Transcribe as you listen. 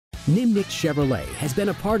Nimnik Chevrolet has been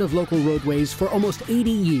a part of local roadways for almost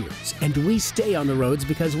 80 years, and we stay on the roads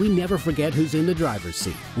because we never forget who's in the driver's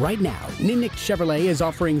seat. Right now, Nimnik Chevrolet is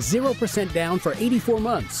offering 0% down for 84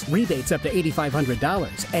 months, rebates up to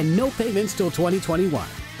 $8,500, and no payments till 2021.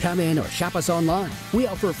 Come in or shop us online. We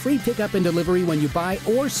offer free pickup and delivery when you buy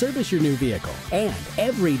or service your new vehicle. And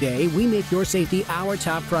every day, we make your safety our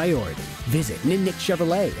top priority. Visit Nimnik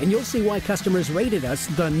Chevrolet and you'll see why customers rated us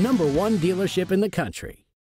the #1 dealership in the country.